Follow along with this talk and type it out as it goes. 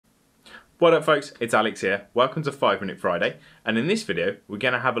What up folks, it's Alex here. Welcome to 5 Minute Friday, and in this video we're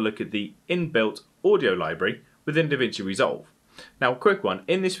going to have a look at the inbuilt audio library within DaVinci Resolve. Now a quick one,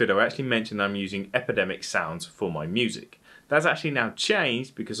 in this video I actually mentioned I'm using Epidemic Sounds for my music. That's actually now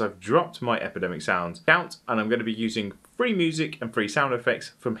changed because I've dropped my Epidemic Sounds account and I'm going to be using free music and free sound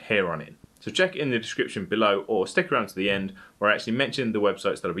effects from here on in. So check it in the description below or stick around to the end where I actually mention the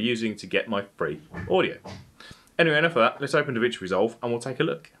websites that I'll be using to get my free audio. Anyway, enough of that, let's open DaVinci Resolve and we'll take a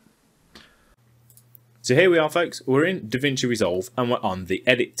look. So here we are folks, we're in DaVinci Resolve and we're on the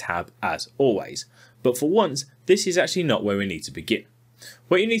Edit tab as always. But for once, this is actually not where we need to begin.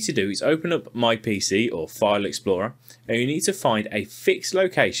 What you need to do is open up My PC or File Explorer and you need to find a fixed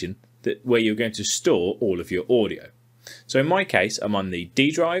location where you're going to store all of your audio. So in my case, I'm on the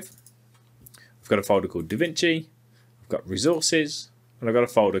D drive, I've got a folder called DaVinci, I've got Resources, and I've got a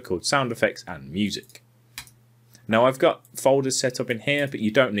folder called Sound Effects and Music. Now I've got folders set up in here, but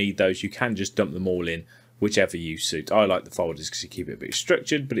you don't need those. You can just dump them all in whichever you suit. I like the folders because you keep it a bit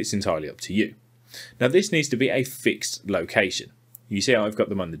structured, but it's entirely up to you. Now this needs to be a fixed location. You see how I've got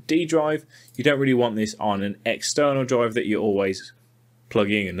them on the D drive. You don't really want this on an external drive that you're always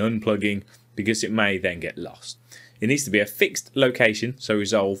plugging and unplugging because it may then get lost. It needs to be a fixed location so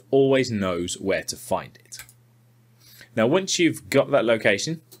Resolve always knows where to find it. Now once you've got that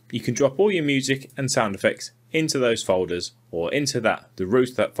location, you can drop all your music and sound effects into those folders or into the root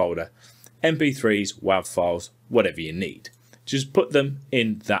of that folder, MP3s, WAV files, whatever you need. Just put them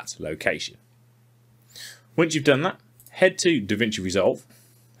in that location. Once you've done that, head to DaVinci Resolve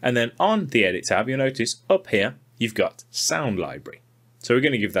and then on the Edit tab you'll notice up here you've got Sound Library. So we're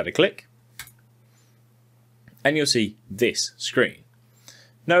going to give that a click and you'll see this screen.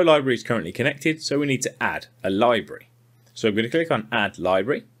 No library is currently connected, so we need to add a library. So I'm going to click on Add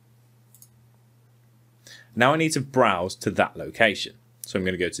Library. Now I need to browse to that location. So I'm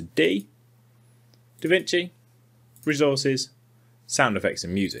going to go to D, DaVinci, Resources, Sound Effects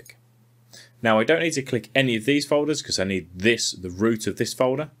and Music. Now I don't need to click any of these folders because I need the root of this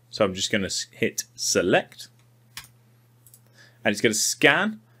folder. So I'm just going to hit Select. And it's going to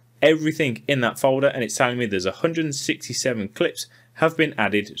scan everything in that folder and it's telling me there's 167 clips have been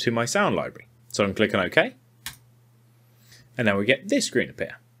added to my sound library. So I'm clicking OK. And now we get this screen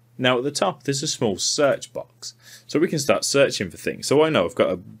appear. Now at the top there's a small search box, so we can start searching for things. So I know I've got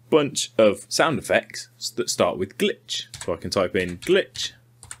a bunch of sound effects that start with glitch, so I can type in glitch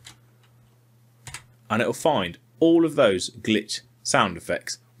and it'll find all of those glitch sound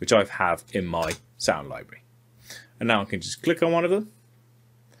effects which I have in my sound library. And now I can just click on one of them,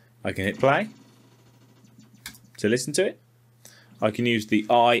 I can hit play to listen to it, I can use the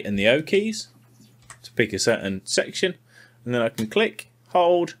I and the O keys to pick a certain section, and then I can click,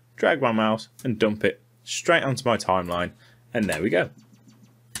 hold, drag my mouse and dump it straight onto my timeline, and there we go.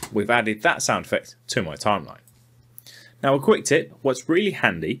 We've added that sound effect to my timeline. Now a quick tip, what's really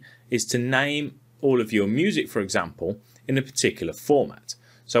handy is to name all of your music, for example, in a particular format.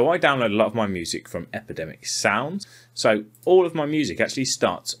 So I download a lot of my music from Epidemic Sounds, so all of my music actually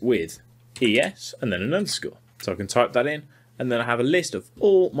starts with ES and then an underscore. So I can type that in and then I have a list of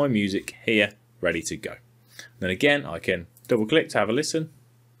all my music here ready to go. Then again I can double click to have a listen.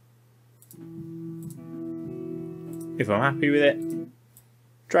 If I'm happy with it,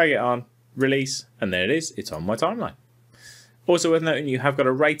 drag it on, release, and there it is, it's on my timeline. Also worth noting, you have got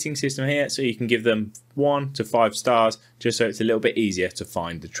a rating system here, so you can give them 1 to 5 stars, just so it's a little bit easier to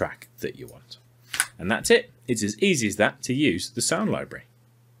find the track that you want. And that's it. It's as easy as that to use the sound library.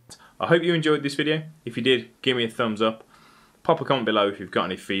 I hope you enjoyed this video. If you did, give me a thumbs up. Pop a comment below if you've got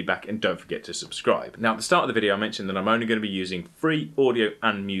any feedback and don't forget to subscribe. Now at the start of the video I mentioned that I'm only going to be using free audio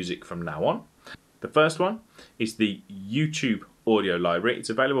and music from now on. The first one is the YouTube audio library. It's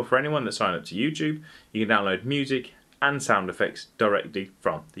available for anyone that signs up to YouTube. You can download music and sound effects directly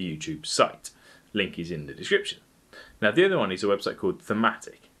from the YouTube site. Link is in the description. Now the other one is a website called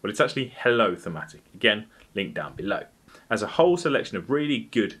Thematic. Well, it's actually Hello Thematic. Again, link down below. As a whole selection of really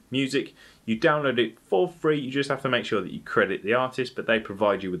good music, you download it for free. You just have to make sure that you credit the artist, but they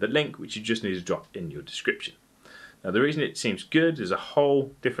provide you with a link which you just need to drop in your description. Now the reason it seems good is a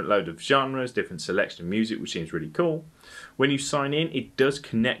whole different load of genres, different selection of music, which seems really cool. When you sign in, it does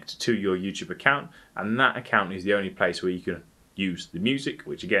connect to your YouTube account, and that account is the only place where you can use the music,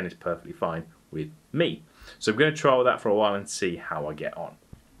 which again is perfectly fine with me. So I'm going to trial that for a while and see how I get on.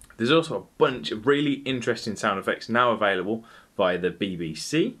 There's also a bunch of really interesting sound effects now available via the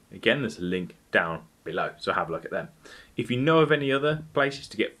BBC. Again, there's a link down below, so have a look at them. If you know of any other places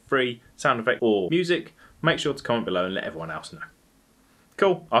to get free sound effects or music, make sure to comment below and let everyone else know.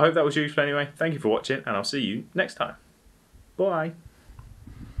 Cool, I hope that was useful anyway. Thank you for watching and I'll see you next time. Bye.